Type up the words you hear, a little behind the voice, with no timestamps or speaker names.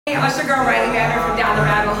Hey, it's your girl RYLEE RABBIT from Down the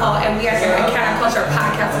Rabbit Hole, and we are here at Canna Culture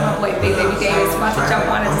Podcast with my boy Big Baby Davis. About to jump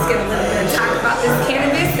on and just get a little bit and talk about this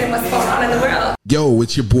cannabis and what's going on in the world. Yo,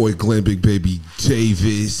 it's your boy Glenn Big Baby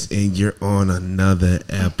Davis, and you're on another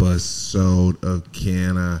episode of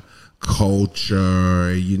Canna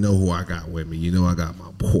Culture. You know who I got with me. You know I got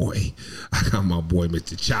my boy. I got my boy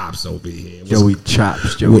Mr. Chops over here. Joey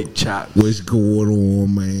Chops. What's going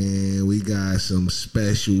on, man? We got some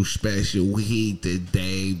special heat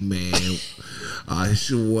today, man. I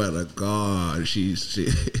swear to God, she's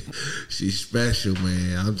special,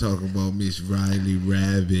 man. I'm talking about Miss RYLEE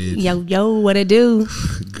RABBIT. Yo, what it do?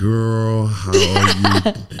 Girl, how are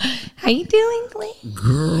you? How you doing, Glenn?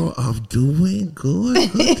 Girl, I'm doing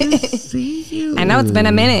good. Good to see you. I know it's been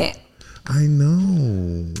a minute. I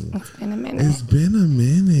know. It's been a minute. It's been a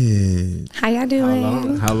minute. How y'all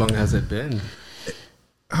doing? How long has it been?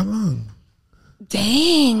 How long?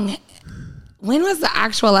 Dang. When was the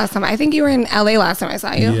actual last time? I think you were in LA last time I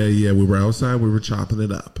saw you. Yeah. We were outside. We were chopping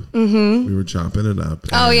it up. Mm-hmm. We were chopping it up.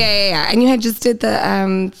 Oh, yeah. And you had just did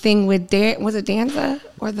the thing with, was it Danza?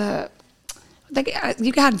 Or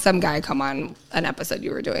you had some guy come on an episode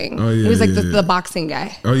you were doing. Oh, yeah. It was like the boxing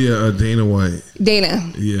guy. Oh, yeah. Dana White.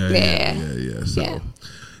 Dana. Yeah. So,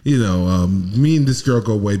 you know, me and this girl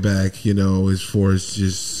go way back, you know, as far as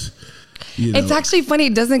just... You know. It's actually funny.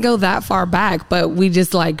 It doesn't go that far back, but we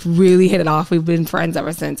just like really hit it off. We've been friends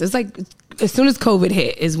ever since. It's like as soon as COVID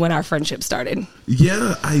hit is when our friendship started.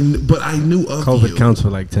 Yeah, but I knew of COVID you. counts for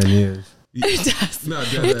like 10 years. It does.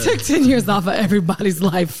 It took 10 years off of everybody's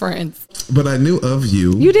life, friends. But I knew of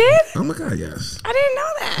you. You did? Oh my God, yes. I didn't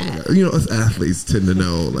know that. You know, us athletes tend to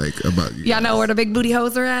know like about you. Y'all know where the big booty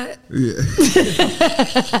hoes are at? Yeah.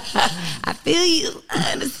 I feel you.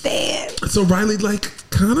 I understand. So RYLEE, like,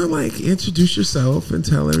 kind of like introduce yourself and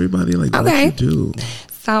tell everybody like what you do.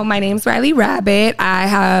 So my name's RYLEE RABBIT. I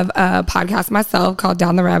have a podcast myself called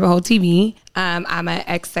Down the Rabbit Hole TV. I'm an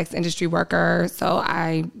ex-sex industry worker. So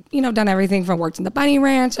I, done everything from worked in the bunny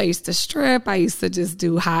ranch. I used to strip. I used to just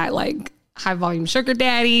do high volume sugar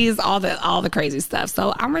daddies, all the crazy stuff.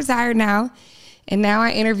 So I'm retired now. And now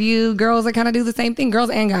I interview girls that kind of do the same thing,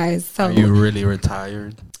 girls and guys. So are you really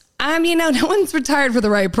retired? No one's retired for the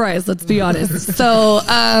right price, let's be honest. So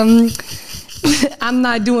I'm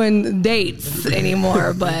not doing dates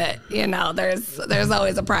anymore, but there's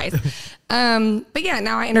always a price. But yeah,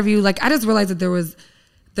 now I interview, I just realized that there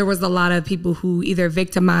was a lot of people who either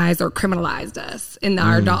victimized or criminalized us in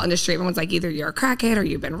our adult industry. Everyone's like, either you're a crackhead or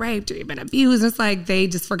you've been raped or you've been abused. It's like they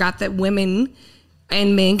just forgot that women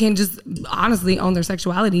and men can just honestly own their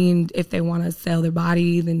sexuality, and if they want to sell their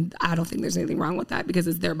body, then I don't think there's anything wrong with that because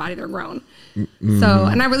it's their body, they're grown. Mm-hmm. So,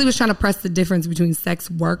 and I really was trying to press the difference between sex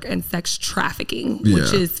work and sex trafficking,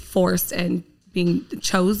 which is forced and being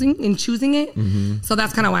choosing it. Mm-hmm. So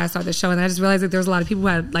that's kind of why I started the show, and I just realized that there's a lot of people who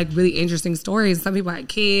had really interesting stories. Some people had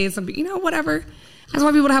kids, some people, whatever. I just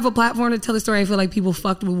want people to have a platform to tell the story. I feel like people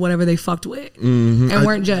fucked with whatever they fucked with and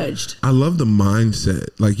weren't judged. I love the mindset.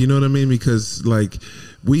 You know what I mean? Because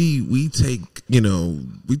we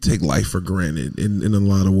take life for granted in a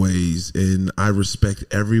lot of ways, and I respect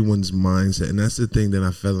everyone's mindset, and that's the thing that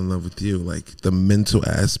I fell in love with you, the mental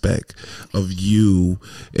aspect of you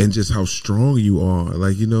and just how strong you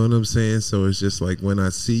are, you know what I'm saying? So it's just when I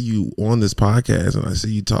see you on this podcast and I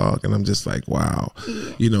see you talk, and I'm just like, wow,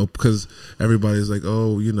 because everybody's like,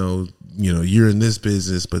 oh, you're in this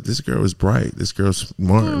business, but this girl is bright, this girl's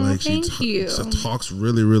smart, she talks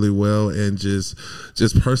really, really well, and just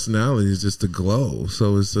personality is just a glow.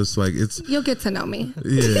 So it's just you'll get to know me.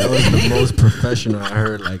 Yeah, that was the most professional I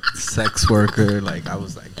heard. Sex worker. I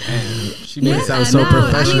was like, man, she made it sound so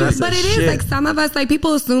professional. But it is some of us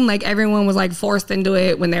people assume everyone was forced into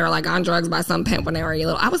it when they were on drugs by some pimp when they were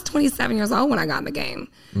little. I was 27 years old when I got in the game,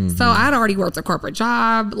 so I had already worked a corporate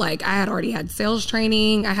job. I had already had sales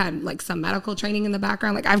training. I had some medical training in the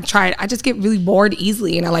background. I've tried. I just get really bored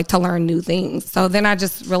easily, and I like to learn new things. So then I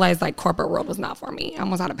just realized corporate world was not for me. I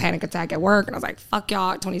almost had a panic attack at work, and I was like, fuck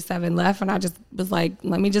y'all, at 27 left, and I just was like,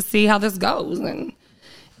 let me just see how this goes, and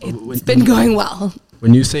it's been going well.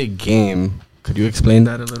 When you say game, could you explain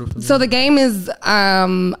that a little bit? So the game is,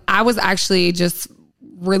 I was actually just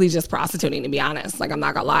prostituting, to be honest. I'm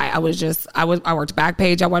not gonna lie. I worked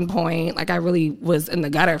Backpage at one point. I really was in the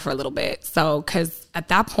gutter for a little bit. So, cause at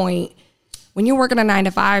that point, when you're working a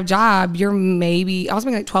 9-to-5 job, I was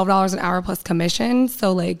making $12 an hour plus commission.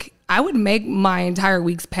 So I would make my entire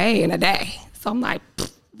week's pay in a day. So I'm like,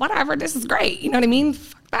 whatever, this is great. You know what I mean?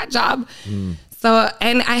 Fuck that job. So,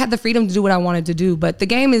 and I had the freedom to do what I wanted to do. But the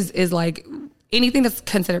game is anything that's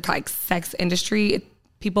considered sex industry,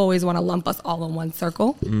 people always want to lump us all in one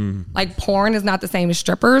circle. Like porn is not the same as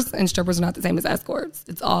strippers, and strippers are not the same as escorts.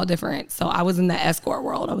 It's all different. So I was in the escort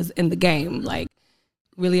world. I was in the game, like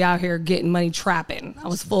really out here getting money trapping. I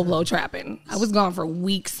was full blow trapping. I was gone for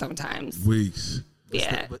weeks sometimes. Weeks.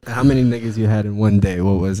 Yeah. How many niggas you had in one day?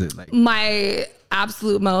 What was it like? My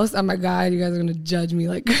absolute most. Oh my God, you guys are gonna judge me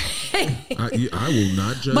like. I will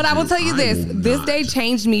not judge. But I will tell you this: this not. day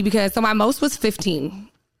changed me because my most was 15.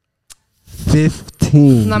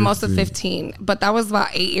 15. My most was 15, but that was about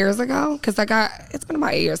 8 years ago. Because it's been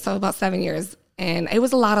about 8 years, so about 7 years, and it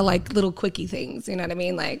was a lot of like little quickie things. You know what I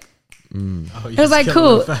mean? Like. It was like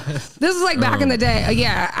cool. This was like back in the day.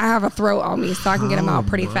 Yeah, I have a throat on me, so I can get them out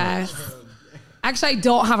pretty fast. Actually, I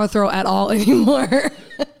don't have a throat at all anymore.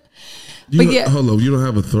 Hold on, you don't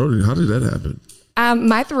have a throat? How did that happen?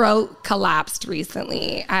 My throat collapsed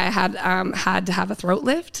recently. I had to have a throat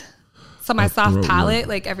lift. So my soft palate,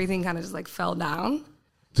 like everything kind of just like fell down.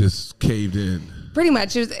 Just caved in. Pretty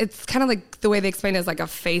much. It's kind of like the way they explain it is like a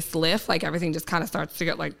facelift. Like everything just kind of starts to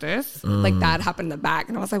get like this. Like that happened in the back.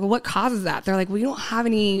 And I was like, well, what causes that? They're like, well, you don't have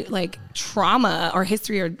any like trauma or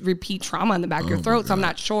history or repeat trauma in the back of your throat. So I'm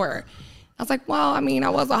not sure. I was like, well, I mean, I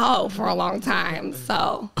was a hoe for a long time.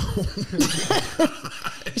 So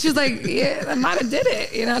she was like, yeah, I might have did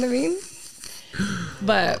it. You know what I mean?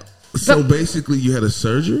 But. So basically you had a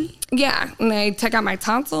surgery? Yeah, and they took out my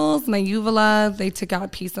tonsils, my uvula. They took out a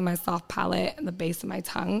piece of my soft palate and the base of my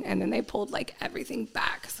tongue, and then they pulled like everything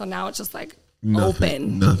back. So now it's just like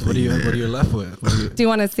open. Nothing. What are you left with? Do you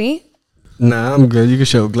want to see? Nah, I'm good. You can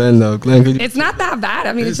show Glenn though. Glenn, it's not that bad.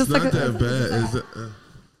 I mean, it's just not like that bad.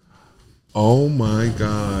 Oh my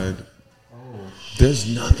God! There's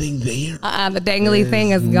nothing there. The dangly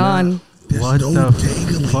thing is gone. There's what no the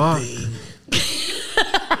dangly fuck? thing.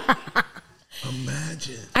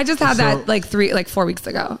 Imagine. I just had that like 4 weeks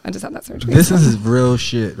ago. I just had that surgery. This is real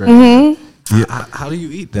shit, right? Mm-hmm. Yeah. How do you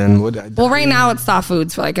eat then? Well, right now it's soft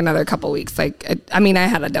foods for like another couple weeks. Like, I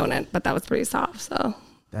had a donut, but that was pretty soft. So.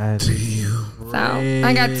 That's so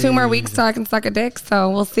I got 2 more weeks so I can suck a dick. So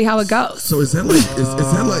we'll see how it goes. So is that like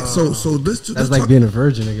so let's like being a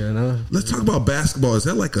virgin again, huh? Let's talk about basketball. Is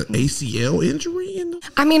that like an ACL injury?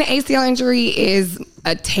 I mean, an ACL injury is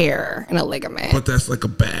a tear in a ligament, but that's like a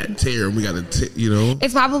bad tear. We got to,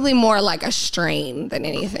 It's probably more like a strain than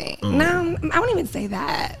anything. No, I wouldn't even say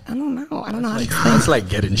that. I don't know. I don't know how to explain. It's like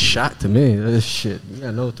getting shot to me. This shit. You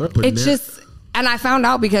got no throat. It's just. And I found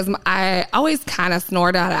out because I always kind of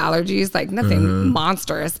snort out of allergies, like nothing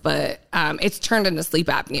monstrous, but it's turned into sleep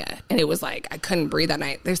apnea. And it was like I couldn't breathe at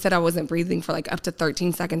night. They said I wasn't breathing for like up to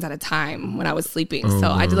 13 seconds at a time when I was sleeping.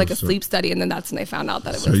 So I did like a sleep study, and then that's when they found out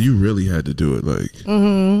that it was. So you really had to do it, like.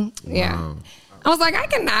 Yeah. Wow. I was like, I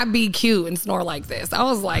cannot be cute and snore like this. I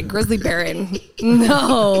was like, Grizzly Baron,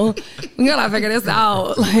 no, we gotta figure this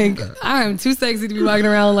out. Like, I am too sexy to be walking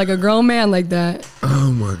around like a grown man like that.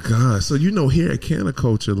 Oh my God! So here at Canna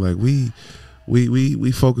Culture, like we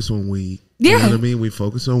focus on weed. Yeah. You know what I mean? We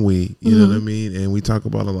focus on weed. You know what I mean? And we talk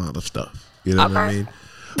about a lot of stuff. You know what I mean?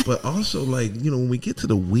 But also, like, when we get to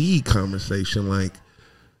the weed conversation, like,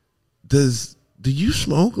 do you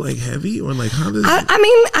smoke like heavy or like how does? I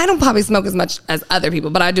mean, I don't probably smoke as much as other people,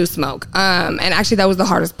 but I do smoke. And actually, that was the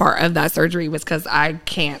hardest part of that surgery was because I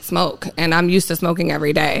can't smoke, and I'm used to smoking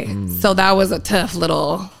every day. So that was a tough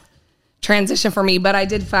little transition for me. But I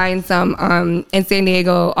did find some in San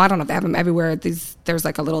Diego. I don't know if they have them everywhere. There's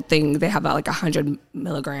like a little thing. They have like 100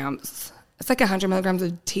 milligrams. It's like 100 milligrams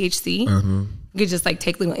of THC. You could just like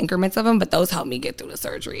take little increments of them, but those helped me get through the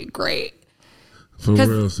surgery. Great. For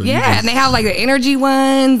real, so yeah, and they have like the energy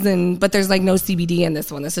ones, but there's like no CBD in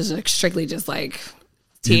this one. This is like strictly just like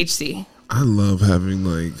THC. I love having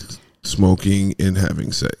like smoking and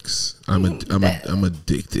having sex. I'm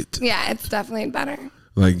addicted. Yeah, it's definitely better.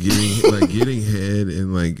 Like getting head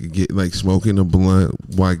and like smoking a blunt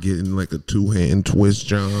while getting like a 2-hand twist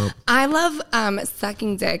job. I love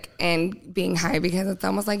sucking dick and being high because it's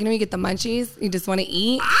almost like you get the munchies. You just want to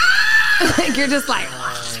eat. Like you're just like,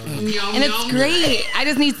 and it's great. I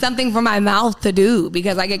just need something for my mouth to do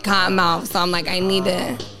because I get cotton mouth. So I'm like, I need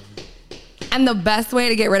to. And the best way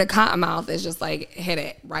to get rid of cotton mouth is just like hit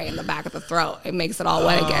it right in the back of the throat. It makes it all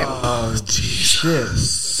wet again. Oh,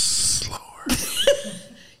 Jesus. Lord.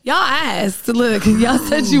 Y'all asked. Look, y'all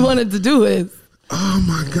said you wanted to do it. Oh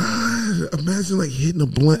my God. Imagine like hitting a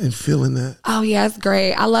blunt and feeling that. Oh yeah, it's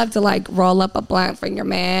great. I love to like roll up a blunt for your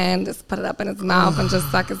man, just put it up in his mouth and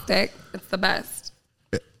just suck his dick. It's the best.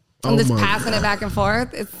 I'm just passing it back and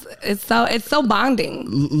forth. It's so bonding.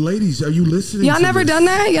 Ladies, are you listening? Y'all never done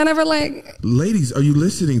that? Y'all never like? Ladies, are you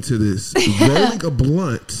listening to this? Rolling a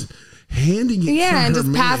blunt, handing it to her and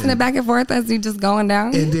just passing it back and forth as you just going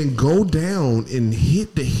down. And then go down and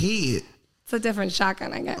hit the head. It's a different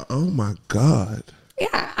shotgun, I guess. Oh, my God.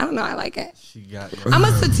 Yeah, I don't know. I like it. She got I'm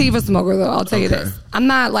a sativa smoker, though. I'll tell you this. I'm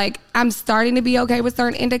not like, I'm starting to be okay with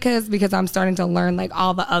certain indicas because I'm starting to learn like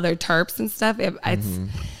all the other terps and stuff. I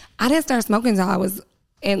didn't start smoking until I was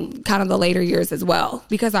in kind of the later years as well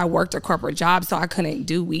because I worked a corporate job, so I couldn't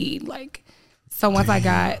do weed. Like, so once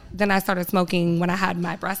then I started smoking when I had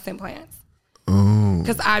my breast implants. Oh.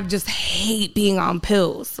 Because I just hate being on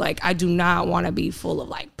pills. Like, I do not want to be full of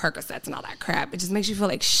like Percocets and all that crap. It just makes you feel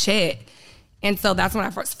like shit. And so that's when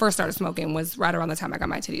I first started smoking, was right around the time I got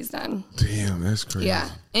my titties done. Damn, that's crazy. Yeah.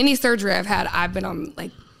 Any surgery I've had, I've been on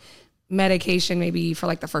like medication maybe for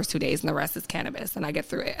like the first 2 days and the rest is cannabis, and I get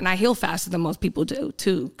through it. And I heal faster than most people do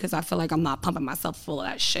too, because I feel like I'm not pumping myself full of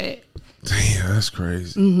that shit. Damn, that's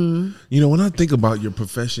crazy. You know, when I think about your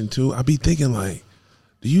profession too, I be thinking like,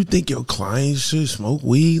 do you think your clients should smoke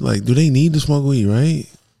weed? Like, do they need to smoke weed, right?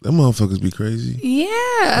 Them motherfuckers be crazy.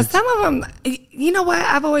 Yeah, some of them. You know what?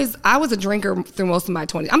 I was a drinker through most of my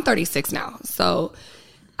 20s. I'm 36 now, so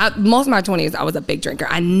most of my 20s I was a big drinker.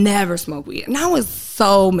 I never smoked weed, and I was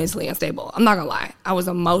so mentally unstable. I'm not gonna lie. I was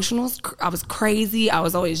emotional. I was crazy. I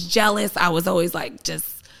was always jealous. I was always like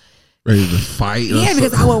just ready to fight. Yeah,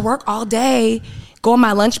 because I would work all day, go on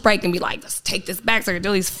my lunch break, and be like, "Let's take this back so I can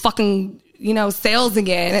do these fucking sales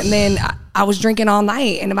again." And then I was drinking all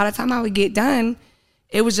night, and by the time I would get done,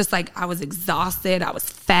 it was just like I was exhausted. I was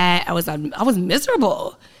fat. I was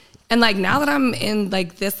miserable. And like now that I'm in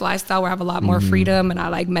like this lifestyle where I have a lot more freedom and I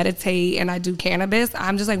like meditate and I do cannabis,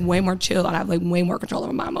 I'm just like way more chill and I have like way more control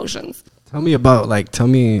over my emotions. Tell me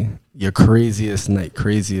your craziest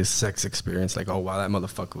sex experience. Like, oh wow, that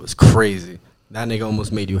motherfucker was crazy. That nigga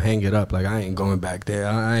almost made you hang it up. Like, I ain't going back there.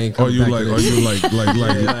 I ain't coming back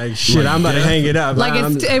there. Like shit, I'm about to hang it up. Like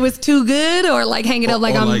it was too good, or like hang it up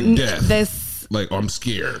like I'm like death. This. Like, I'm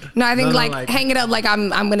scared. No, I think like hang it up like I'm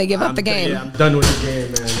gonna give up the game. Yeah, I'm done with the game,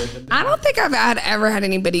 man. I don't think I've ever had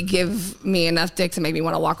anybody give me enough dick to make me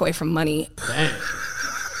want to walk away from money.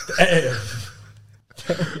 Damn.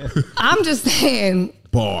 I'm just saying.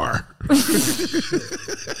 Bar.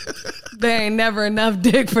 There ain't never enough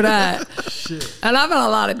dick for that. Shit. And I've had a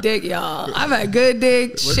lot of dick, y'all. I've had good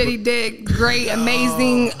dick, shitty dick, great,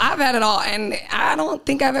 amazing. I've had it all, and I don't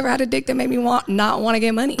think I've ever had a dick that made me not want to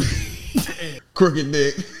get money. Crooked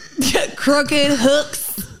dick. Crooked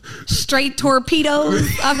hooks, straight torpedoes.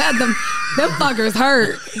 I've had them. Them fuckers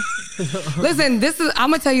hurt. Listen, I'm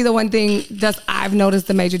gonna tell you the one thing that I've noticed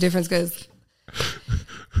the major difference, because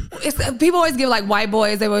people always give like white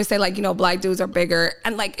boys. They always say like black dudes are bigger,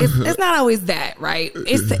 and like it's not always that, right?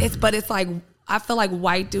 But it's like I feel like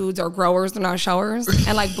white dudes are growers and not showers,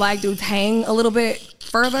 and like black dudes hang a little bit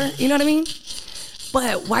further. You know what I mean?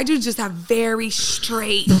 But white dudes just have very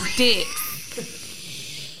straight dicks.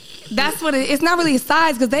 That's what it's not really a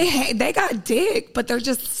size, because they got dick, but they're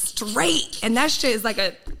just straight, and that shit is like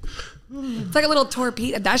it's like a little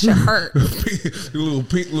torpedo. That shit hurt. little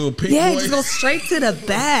pink yeah, boy. just go straight to the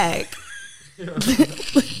back.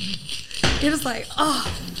 You're just like, oh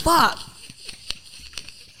fuck.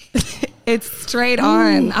 It's straight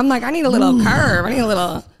on. I'm like, I need a little curve. I need a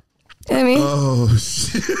little. You know what I mean? Oh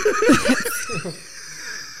shit.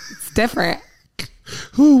 It's different.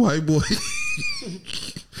 Who white boy?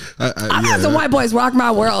 I've had some white boys rock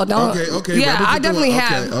my world. Okay. Yeah, I definitely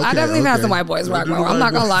have. I definitely had some white boys rock my world. I'm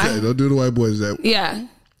not gonna lie. Okay, don't do the white boys that. Yeah.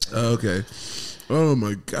 Okay. Oh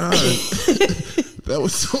my god, that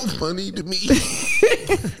was so funny to me.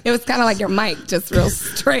 It was kind of like your mic, just real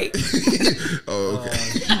straight. Oh, okay.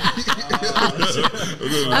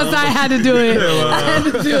 That's why I had to do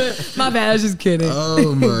it. My bad. I was just kidding.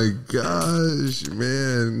 Oh my gosh,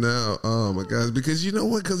 man! Now, oh my gosh, because you know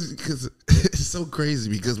what? Because it's so crazy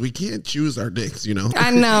because we can't choose our dicks.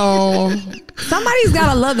 I know. Somebody's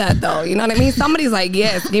gotta love that though. You know what I mean? Somebody's like,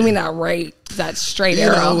 yes, give me that straight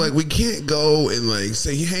arrow. Like we can't go and like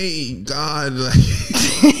say, hey, God, like,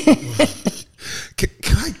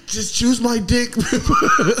 can I just choose my dick?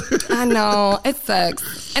 I know, it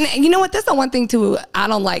sucks. And you know what? That's the one thing too I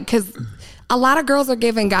don't like, because a lot of girls are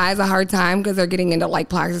giving guys a hard time because they're getting into like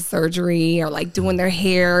plastic surgery or like doing their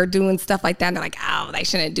hair, doing stuff like that. And they're like, oh, they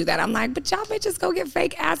shouldn't do that. I'm like, but y'all bitches go get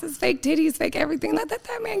fake asses, fake titties, fake everything. Let that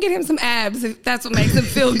man get him some abs if that's what makes him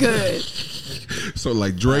feel good. So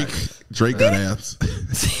like Drake got abs.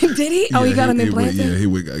 Did he? Oh, he got them implanted? Yeah, he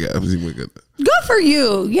went got abs. Good for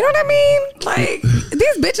you. You know what I mean? Like,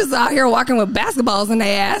 these bitches out here walking with basketballs in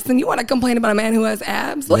their ass, and you want to complain about a man who has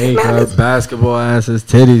abs? Like, her basketball asses,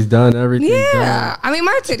 titties done, everything done. I mean,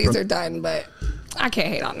 my titties are done, but I can't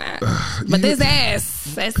hate on that. But this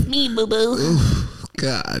ass, that's me, boo boo.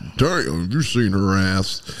 God damn, you seen her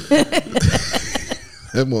ass?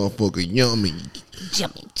 That motherfucker yummy.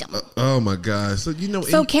 Yummy. Oh my God.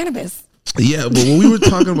 So cannabis. Yeah, but when we were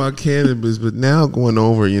talking about cannabis, but now going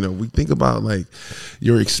over, we think about like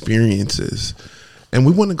your experiences. And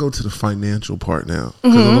we want to go to the financial part now.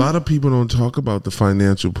 Because a lot of people don't talk about the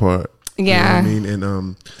financial part. Yeah. You know what I mean?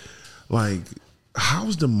 And like,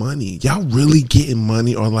 how's the money? Y'all really getting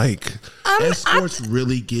money, or like escorts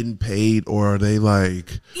really getting paid, or are they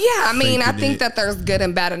like? Yeah, I mean, I think that there's good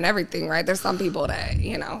and bad in everything, right? There's some people that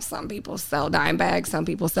some people sell dime bags, some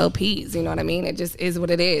people sell peas. You know what I mean? It just is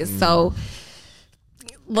what it is. So,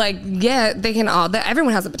 like, yeah, they can all.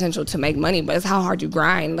 Everyone has the potential to make money, but it's how hard you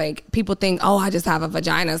grind. Like, people think, oh, I just have a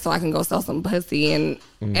vagina, so I can go sell some pussy, and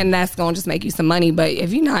that's gonna just make you some money. But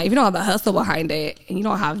if you don't have the hustle behind it, and you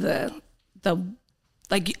don't have the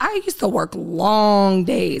like, I used to work long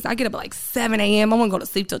days. I get up at like 7 a.m. I wouldn't go to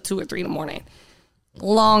sleep till 2 or 3 in the morning.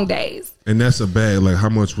 Long days. And that's a bag. Like, how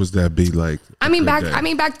much was that be like?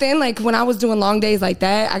 Back then, like when I was doing long days like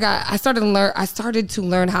that, I started to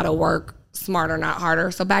learn how to work smarter, not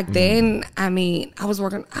harder. So back then, I was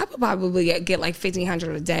working. I would probably get like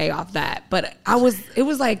 $1,500 a day off that. But it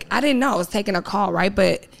was like I didn't know I was taking a call, right?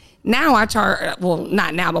 But now I charge. Well,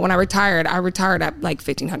 not now, but when I retired at like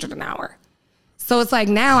 $1,500 an hour. So it's like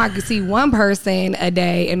now I can see one person a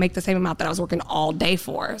day and make the same amount that I was working all day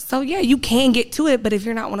for. So yeah, you can get to it, but if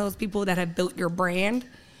you're not one of those people that have built your brand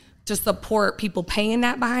to support people paying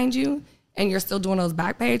that behind you, and you're still doing those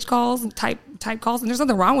back page calls and type calls, and there's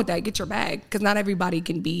nothing wrong with that. Get your bag, because not everybody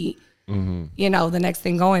can be, the next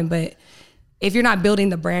thing going. But if you're not building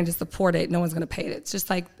the brand to support it, no one's gonna pay it. It's just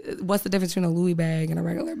like, what's the difference between a Louis bag and a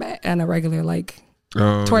regular bag and a regular like.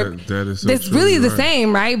 That is so it's true, really the right.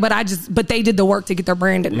 same, right? But they did the work to get their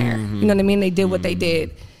brand in there. You know what I mean? They did what they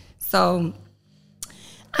did. So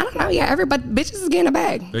I don't know. Yeah, bitches is getting a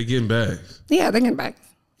bag. They getting bags. Yeah, they're getting bags.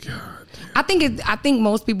 God damn. I think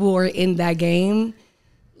most people who are in that game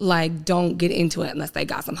like don't get into it unless they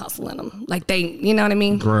got some hustle in them. Like you know what I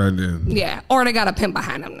mean? Grinding. Yeah, or they got a pimp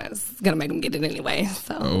behind them that's gonna make them get it anyway.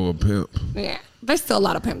 So a pimp. Yeah, there's still a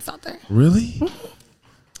lot of pimps out there. Really?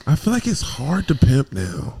 I feel like it's hard to pimp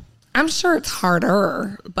now. I'm sure it's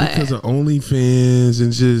harder, but because of OnlyFans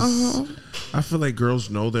and just, I feel like girls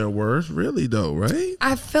know their worth. Really though, right?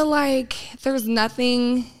 I feel like there's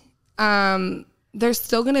nothing. There's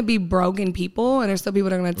still gonna be broken people, and there's still people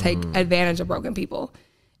that are gonna take advantage of broken people.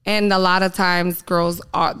 And a lot of times, girls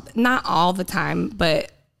are not all the time,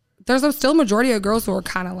 but there's still a majority of girls who are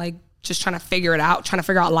kind of like just trying to figure it out, trying to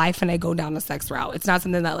figure out life, and they go down the sex route. It's not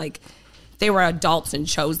something that like. They were adults and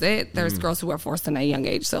chose it. There's girls who were forced in a young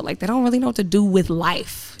age. So, like, they don't really know what to do with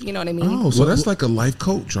life. You know what I mean? Oh, so that's like a life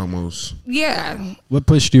coach almost. Yeah. What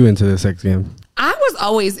pushed you into the sex game? I was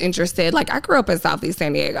always interested. Like, I grew up in Southeast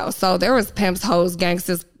San Diego. So, there was pimps, hoes,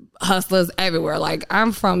 gangsters, hustlers everywhere. Like,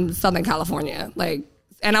 I'm from Southern California. Like,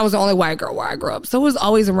 and I was the only white girl where I grew up. So, it was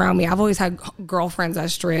always around me. I've always had girlfriends that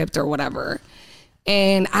stripped or whatever.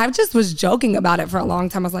 And I just was joking about it for a long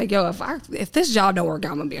time. I was like, yo, if this job don't work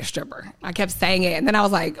out, I'm going to be a stripper. I kept saying it. And then I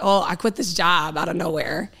was like, oh, I quit this job out of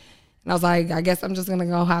nowhere. And I was like, I guess I'm just going to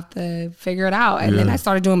go have to figure it out. And then I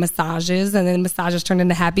started doing massages. And then massages turned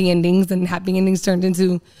into happy endings. And happy endings turned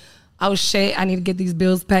into, oh, shit, I need to get these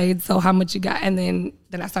bills paid. So how much you got? And then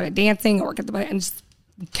I started dancing and working at the bar and just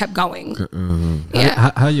kept going.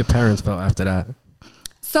 Yeah. How your parents felt after that?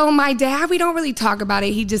 So my dad, we don't really talk about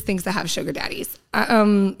it. He just thinks I have sugar daddies.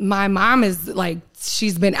 My mom is like,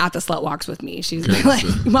 she's been at the slut walks with me. She's been like,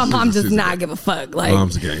 my mom does not give a fuck. Like,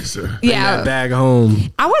 mom's a gangster. Yeah. That bag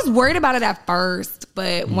home. I was worried about it at first,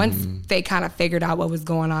 but once they kind of figured out what was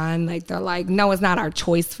going on, like they're like, no, it's not our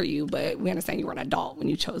choice for you, but we understand you were an adult when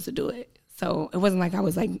you chose to do it. So it wasn't like I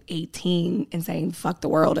was like 18 and saying fuck the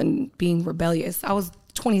world and being rebellious. I was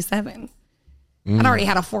 27. I'd already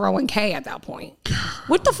had a 401k at that point.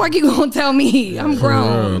 What the fuck you gonna tell me? I'm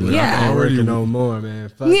grown. Real, yeah. I'm already no more, man.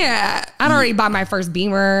 Fuck. Yeah. I'd already bought my first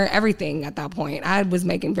Beamer, everything at that point. I was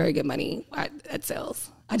making very good money at sales.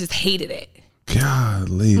 I just hated it.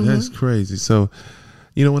 Golly, that's crazy. So,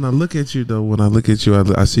 when I look at you though,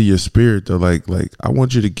 I see your spirit though. Like I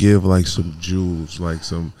want you to give like some jewels, like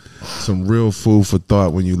some real food for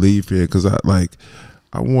thought when you leave here. Cause I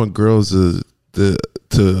want girls to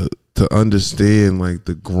understand like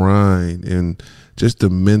the grind and just the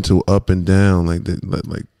mental up and down, like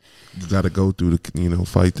you got to go through to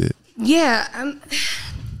fight it. Yeah,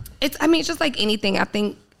 it's just like anything. I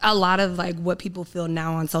think a lot of like what people feel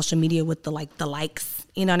now on social media with the likes,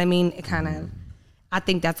 you know what I mean? It kind of I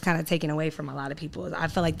think that's kind of taken away from a lot of people. I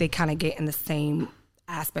feel like they kind of get in the same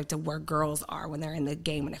aspect of where girls are when they're in the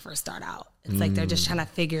game when they first start out. It's like they're just trying to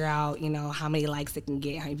figure out, how many likes they can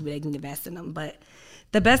get, how many people they can invest in them. But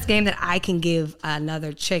the best game that I can give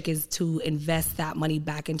another chick is to invest that money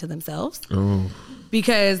back into themselves. Oh.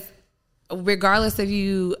 Because regardless of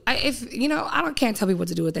I can't tell people what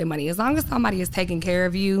to do with their money. As long as somebody is taking care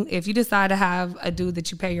of you, if you decide to have a dude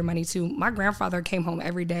that you pay your money to, my grandfather came home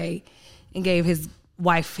every day and gave his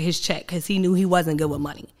wife his check because he knew he wasn't good with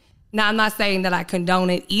money. Now, I'm not saying that I condone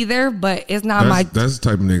it either, but it's not That's the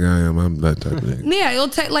type of nigga I am. I'm that type of nigga. Yeah, it'll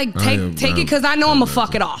take it because I know I'm going to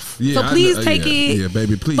fuck it off. Yeah, so please take it. Yeah,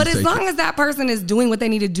 baby, please But as long as that person is doing what they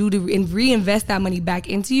need to do to reinvest that money back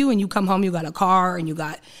into you, and you come home, you got a car, and you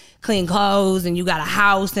got clean clothes, and you got a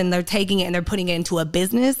house, and they're taking it and they're putting it into a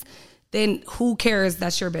business, then who cares?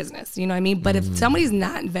 That's your business. You know what I mean? But if somebody's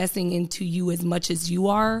not investing into you as much as you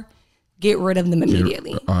are, get rid of them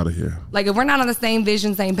immediately. Get out of here. Like, if we're not on the same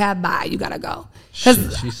vision, same path, bye. You gotta go. Shit,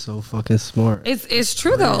 she's so fucking smart. It's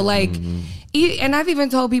true though. Like, and I've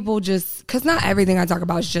even told people because not everything I talk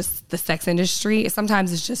about is just the sex industry.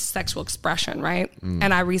 Sometimes it's just sexual expression, right?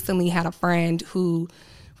 And I recently had a friend who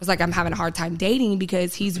was like, I'm having a hard time dating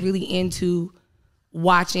because he's really into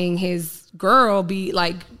watching his girl be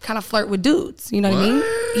like kind of flirt with dudes. You know what I mean?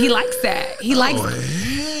 He likes that. He likes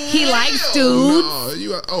dudes. Likes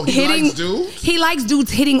dudes? He likes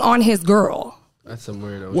dudes hitting on his girl. That's some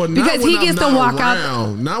weirdo. Well, because he gets to walk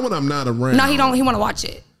out. Not when I'm not around. No, he don't. He want to watch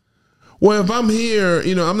it. Well, if I'm here,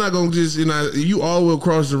 I'm not going to just, you all the way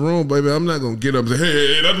across the room, baby. I'm not going to get up and say,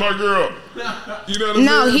 hey, that's my girl. You know what I'm saying?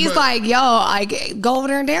 No, he's like, yo, go over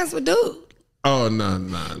there and dance with dude. Oh, no.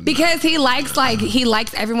 Because he likes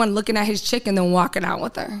everyone looking at his chick and then walking out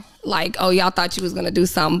with her. Like, oh, y'all thought she was going to do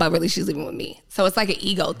something, but really she's leaving with me. So it's like an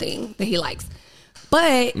ego thing that he likes.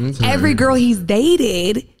 But every girl he's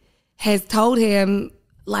dated has told him,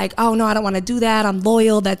 like, oh, no, I don't want to do that. I'm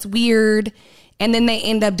loyal. That's weird. And then they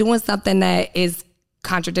end up doing something that is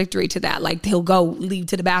contradictory to that. Like, he'll leave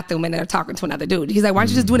to the bathroom and they're talking to another dude. He's like, why don't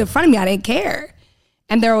you just do it in front of me? I didn't care.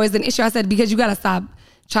 And there was an issue. I said, because you got to stop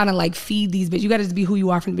trying to like feed these bitches. You got to just be who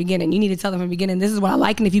you are from the beginning. You need to tell them from the beginning, this is what I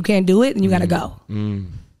like. And if you can't do it, then you got to go.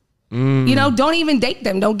 Don't even date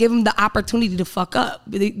them. Don't give them the opportunity to fuck up.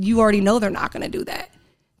 You already know they're not going to do that.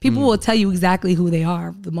 People will tell you exactly who they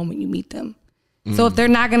are the moment you meet them. So if they're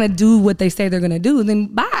not going to do what they say they're going to do, then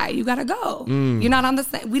bye. You got to go. You're not on the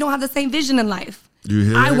same. We don't have the same vision in life.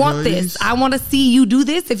 I want this. I want to see you do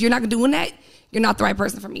this. If you're not doing that, you're not the right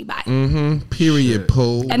person for me. Bye. Period.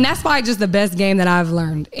 Pull. And that's probably just the best game that I've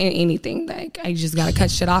learned in anything. Like, I just got to cut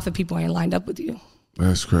shit off if people ain't lined up with you.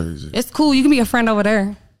 That's crazy. It's cool. You can be a friend over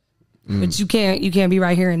there, but you can't be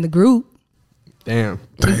right here in the group. Damn.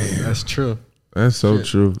 That's true. That's so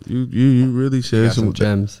true. You really shared some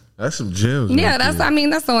gems. That's some gems. Yeah, that's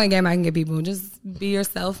the only game I can get people. Just be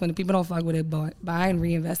yourself, and if people don't fuck with it, buy and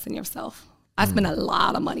reinvest in yourself. I spend a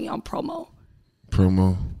lot of money on promo.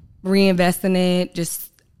 Reinvest in it,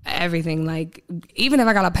 just everything. Like, even if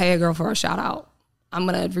I gotta pay a girl for a shout out, I'm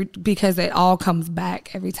gonna because it all comes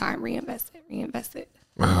back every time. Reinvest it.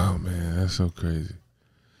 Oh man, that's so crazy.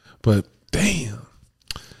 But damn.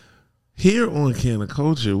 Here on Canna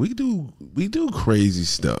Culture, we do crazy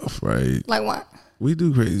stuff, right? Like what? We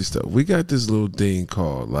do crazy stuff. We got this little thing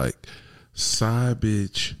called like side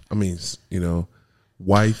bitch. I mean,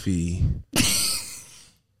 wifey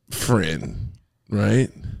friend,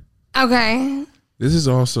 right? Okay. This is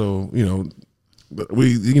also, and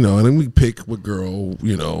then we pick what girl,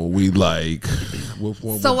 we like.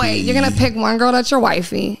 So wait, you're gonna pick one girl that's your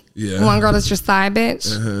wifey, one girl that's your side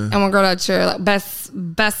bitch, and one girl that's your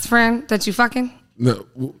best friend that you fucking. No,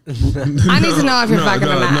 I need to know if you're fucking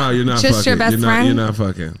or not. No, you're not. Just fucking. Your best friend. You're not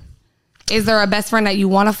fucking. Is there a best friend that you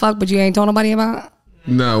want to fuck but you ain't told nobody about?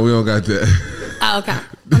 No, we don't got that. Oh, okay.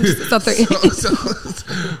 So three.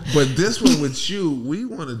 But this one with you, we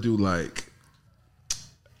want to do like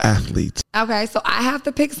athletes. Okay, so I have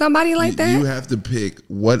to pick somebody like that? You have to pick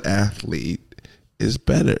what athlete is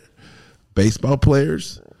better. Baseball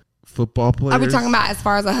players, football players. Are we talking about as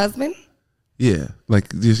far as a husband? Yeah, like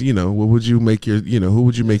just what would you make your who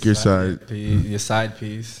would you make your side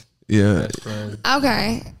piece? Yeah.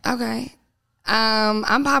 Okay.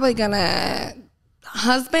 I'm probably gonna.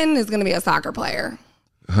 Husband is gonna be a soccer player.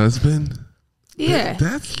 Husband? Yeah.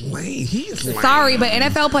 That's lame. He's lame. Sorry, but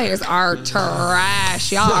NFL players are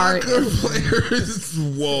trash. Y'all soccer players.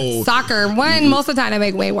 Whoa. Soccer. One, most of the time they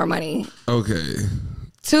make way more money. Okay.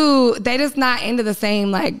 Two, they just not into the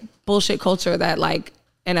same like bullshit culture that like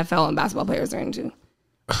NFL and basketball players are into.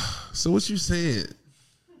 So what you saying?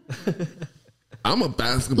 I'm a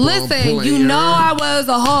basketball Listen, player. you know I was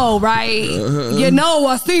a hoe, right? You know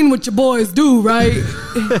I seen what your boys do, right?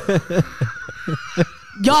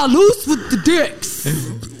 Y'all loose with the dicks.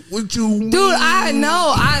 What you mean? Dude, I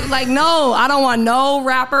know. I don't want no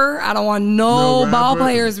rapper. I don't want no ball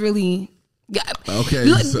players, really. Okay.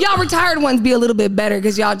 Y'all retired ones be a little bit better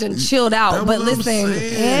because y'all just chilled out. But listen,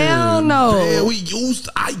 hell no. Man,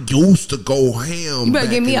 I used to go ham. You better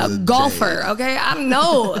give me a golfer, okay? I don't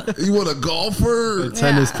know. You want a golfer? A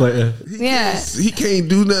tennis player. He can't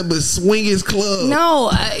do nothing but swing his club. No,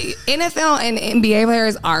 NFL and NBA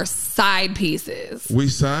players are side pieces. We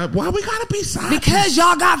side? Why we gotta be side Because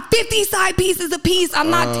y'all got 50 side pieces apiece. I'm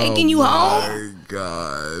not taking you home. Oh my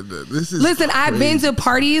God. This is Listen, I've been to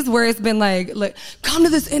parties where it's been like, come to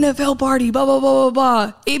this NFL party, blah, blah, blah, blah,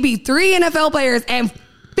 blah. It'd be 3 NFL players and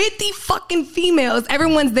 50 fucking females.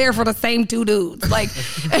 Everyone's there for the same 2 dudes. Like,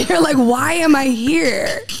 and you're like, why am I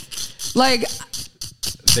here? Like,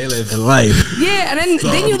 they live in life. Yeah, and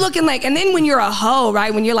then you looking like, and then when you're a hoe,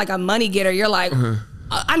 right? When you're like a money getter, you're like,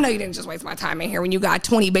 I know you didn't just waste my time in here when you got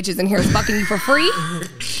 20 bitches in here fucking you for free.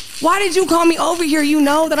 Why did you call me over here? You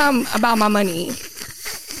know that I'm about my money.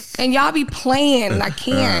 And y'all be playing and I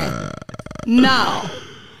can't. No.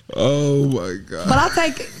 Oh my God. But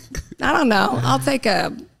I don't know. I'll take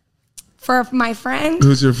for my friend.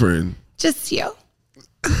 Who's your friend? Just you.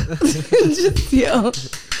 Just you.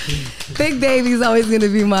 Big Baby's always going to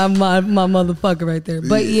be my motherfucker right there.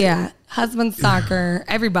 But yeah, husband, soccer,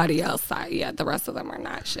 everybody else, the rest of them are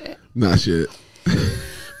not shit. Not shit.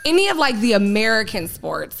 Any of like the American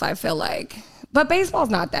sports, I feel like. But baseball's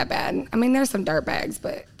not that bad. I mean, there's some dirtbags,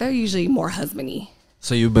 but they're usually more husbandy.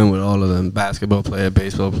 So you've been with all of them: basketball player,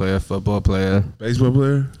 baseball player, football player, baseball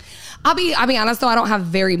player. I'll be honest though, I don't have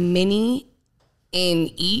very many in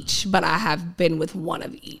each, but I have been with one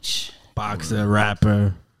of each. Boxer,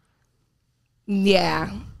 rapper. Yeah.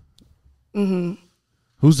 Mm-hmm.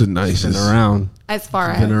 Who's the nicest? Been around. As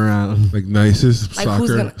far been around. Like nicest? Like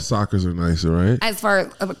Soccers are nicer, right? As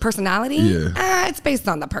far as personality? Yeah. It's based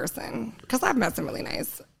on the person. Because I've met some really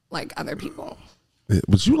nice, like, other people. Yeah,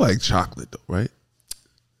 but you like chocolate, though, right?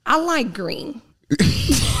 I like green.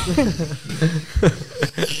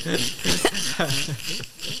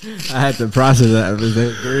 I had to process that. Was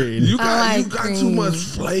that green? You got too much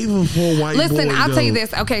flavor for a white boy. Listen, I'll tell you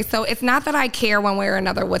this. Okay, so it's not that I care one way or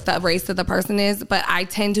another what the race of the person is, but I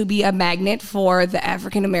tend to be a magnet for the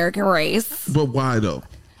African American race. But why though?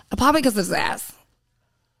 Probably because of his ass.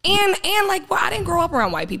 And like, well, I didn't grow up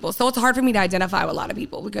around white people, so it's hard for me to identify with a lot of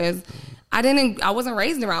people because I wasn't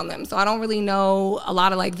raised around them, so I don't really know a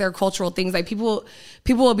lot of like their cultural things. Like people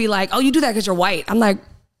will be like, "Oh, you do that because you're white." I'm like,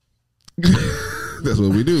 that's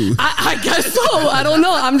what we do. I guess so. I don't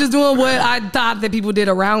know. I'm just doing what I thought that people did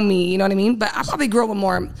around me. You know what I mean? But I probably grew up with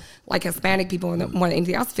more like Hispanic people more than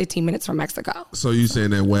anything. I was 15 minutes from Mexico. So you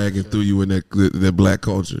saying that wagon threw you in that black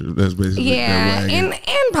culture? That's basically yeah, and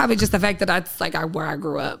probably just the fact that that's like where I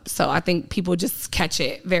grew up. So I think people just catch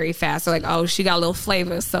it very fast. They're like, "Oh, she got a little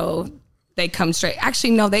flavor," so they come straight.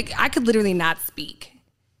 Actually, no, I could literally not speak.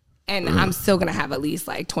 And I'm still going to have at least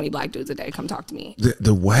like 20 black dudes a day come talk to me.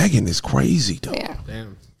 The wagon is crazy, though. Yeah.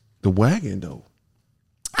 Damn. The wagon, though.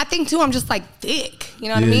 I think, too, I'm just like thick. You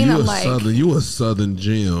know what I mean? I'm like, you a southern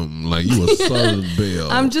gem. Like, you a southern belle.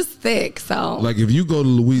 I'm just thick, so. Like, if you go to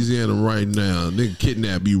Louisiana right now, they can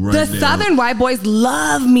kidnap you right now. The southern white boys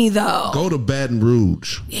love me, though. Go to Baton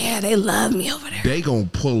Rouge. Yeah, they love me over there. They gonna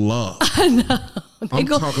pull up. I know. I'm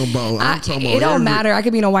talking about. It don't matter. I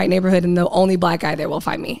could be in a white neighborhood and the only black guy there will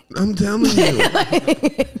find me. I'm telling you.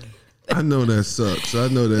 I know that sucks. I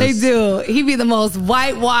know that. They do. He be the most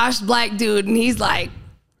whitewashed black dude, and he's like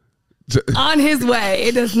on his way.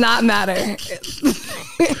 It does not matter.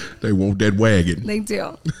 They want that wagon. They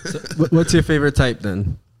do. So, what's your favorite type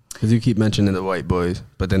then? Because you keep mentioning the white boys,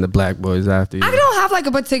 but then the black boys after you. I don't have like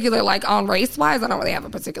a particular, like on race wise, I don't really have a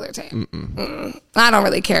particular type. I don't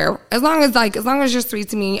really care. As long as you're sweet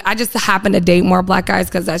to me. I just happen to date more black guys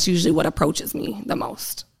because that's usually what approaches me the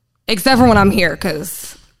most. Except for when I'm here,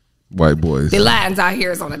 because white boys. The Latins out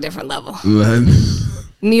here is on a different level. Latins.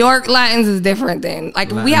 New York Latins is different than,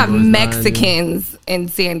 like, Latin we have Mexicans in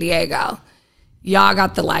San Diego. Y'all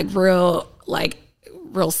got the like real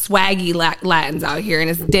swaggy Latins out here, and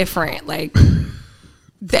it's different. Like,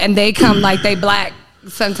 and they come like they black.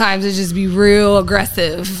 Sometimes it just be real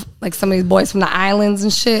aggressive, like some of these boys from the islands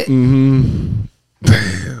and shit. Mm-hmm.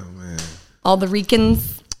 Damn, man. All the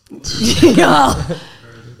Ricans, y'all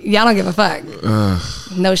don't give a fuck.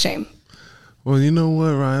 No shame. Well, you know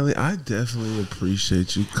what, Riley? I definitely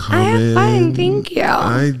appreciate you coming. I had fun, thank you.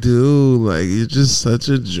 I do. Like, you're just such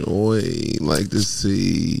a joy. Like to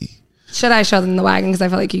see. Should I show them the wagon? Because I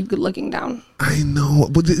feel like you keep looking down. I know.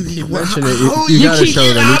 But you mention it. You gotta show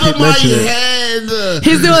them. You keep mentioning it.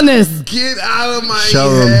 He's doing this. Get out of my Show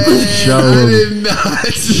head. him. Show him. I did not.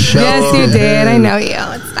 Yes, you did. I know you.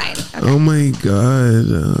 It's fine. Okay. Oh my God.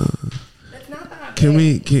 It's not that Can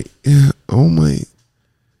big. oh my.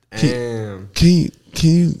 Damn. Can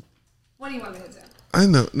you. What do you want me to do? I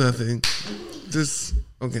know nothing. Just,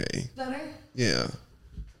 okay. Better? Yeah.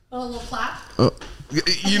 A little clap? Oh,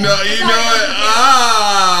 you know it.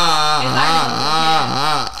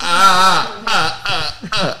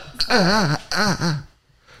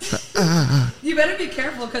 You better be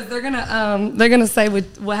careful because they're gonna say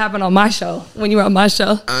what happened on my show when you were on my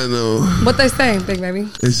show. I know. What they saying, big baby?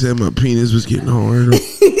 They said my penis was getting hard.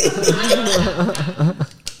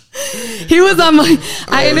 He was on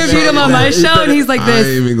I interviewed him on my show, and he's like this. I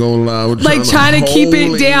ain't even gonna lie. Like trying to keep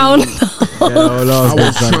it down. I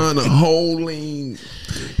was trying to hold him.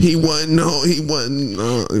 He wasn't.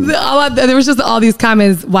 There was just all these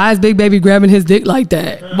comments. Why is Big Baby grabbing his dick like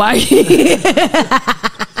that? Why?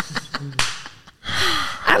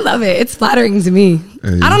 I love it. It's flattering to me.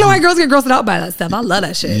 Hey, I don't know why girls get grossed out by that stuff. I love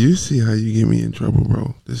that shit. You see how you get me in trouble,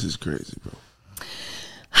 bro? This is crazy, bro.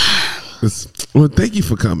 Well, thank you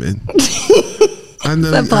for coming. I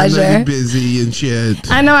know, it's a pleasure. I know you're busy and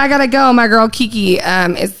shit. I know I gotta go. My girl Kiki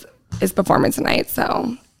is performing tonight,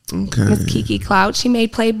 so okay. Miss Kiki Clout. She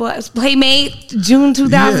made Playmate June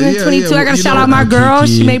 2022. Yeah. I gotta shout out my girl.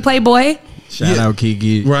 Kiki. She made Playboy. Shout out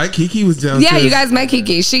Kiki. Right, Kiki was downstairs. Yeah, you guys met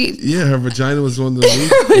Kiki. Her vagina was on the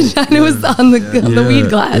Her vagina was on the weed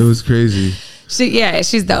glass. It was crazy.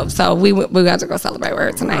 She's dope. So we got to go celebrate with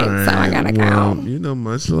her tonight. Right, so I gotta go.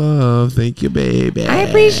 Much love. Thank you, baby. I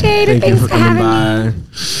appreciate it. Thank you Thanks for for coming having by. me.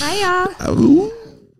 Bye, y'all. Ooh.